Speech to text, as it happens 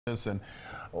And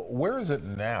where is it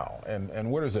now,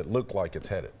 and where does it look like it's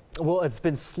headed? Well, it's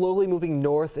been slowly moving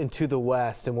north and to the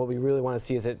west, and what we really want to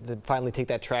see is it to finally take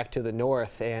that track to the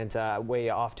north and way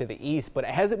off to the east. But it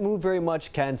hasn't moved very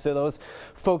much, Ken. So those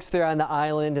folks there on the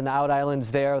island and the out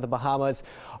islands there, the Bahamas,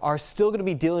 are still going to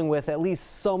be dealing with at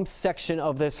least some section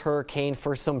of this hurricane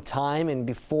for some time. And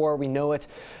before we know it,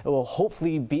 it will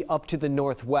hopefully be up to the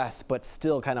northwest, but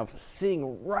still kind of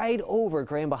sitting right over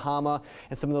Grand Bahama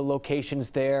and some of the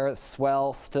locations there.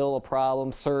 Swell still a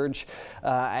problem, surge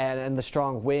and the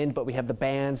strong wind. But we have the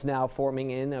bands now forming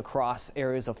in across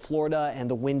areas of Florida, and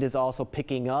the wind is also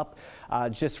picking up.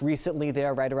 Just recently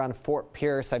there, right around Fort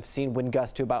Pierce, I've seen wind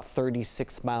gusts to about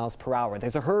 36 miles per hour.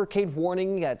 There's a hurricane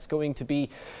warning that's going to be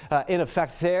in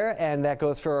effect there, and that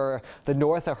goes for the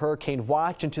north, a hurricane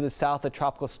watch, and to the south, a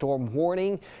tropical storm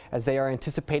warning, as they are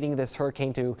anticipating this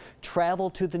hurricane to travel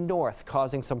to the north,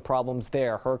 causing some problems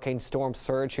there. Hurricane storm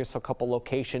surge, here's a couple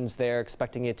locations there,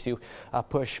 expecting it to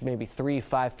push maybe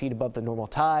 3-5 feet above the normal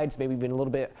tides, maybe even a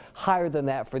little bit higher than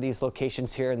that for these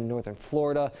locations here in the northern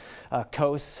Florida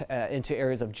coast, into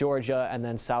areas of Georgia and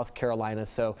then South Carolina.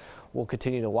 So we'll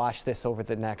continue to watch this over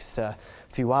the next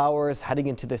few hours heading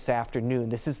into this afternoon.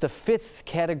 This is the 5th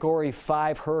Category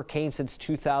 5 hurricane since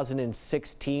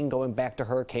 2016, going back to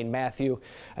Hurricane Matthew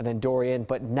and then Dorian,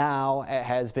 but now it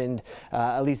has been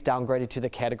at least downgraded to the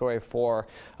Category 4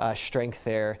 strength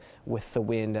there, with the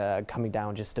wind coming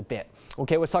down just a bit.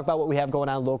 Okay, let's talk about what we have going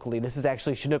on locally. This is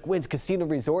actually Chinook Winds Casino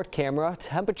Resort camera.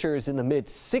 Temperatures in the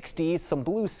mid-60s, some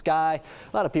blue sky,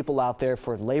 a lot of people out there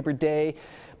for Labor Day.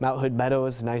 Mount Hood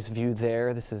Meadows, nice view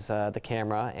there. This is the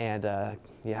camera, and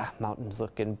yeah, mountains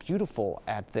looking beautiful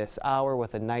at this hour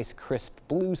with a nice crisp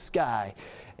blue sky.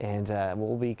 And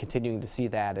we'll be continuing to see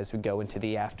that as we go into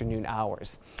the afternoon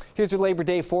hours. Here's your Labor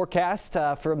Day forecast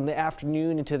from the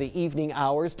afternoon into the evening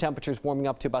hours. Temperatures warming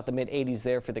up to about the mid-80s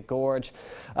there for the gorge.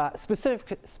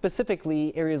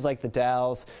 Specifically, areas like the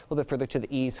Dalles, a little bit further to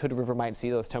the east, Hood River might see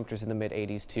those temperatures in the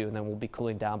mid-80s too, and then we'll be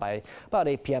cooling down by about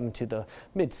 8 p.m. to the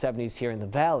mid-70s here in the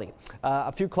valley.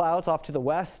 A few clouds off to the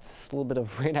west, a little bit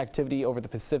of rain activity over the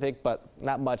Pacific, but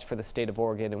not much for the state of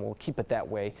Oregon, and we'll keep it that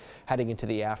way heading into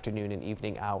the afternoon and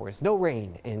evening hours. No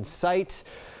rain in sight.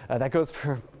 That goes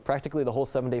for practically the whole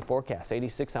 7-day forecast.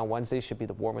 86 on Wednesday should be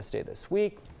the warmest day this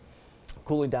week,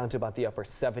 cooling down to about the upper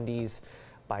 70s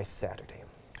by Saturday.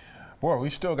 Boy,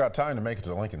 we still got time to make it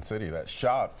to Lincoln City. That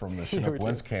shot from the Chinook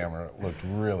Winds camera looked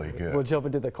really good. We'll jump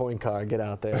into the coin car and get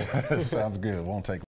out there. Sounds good. Won't take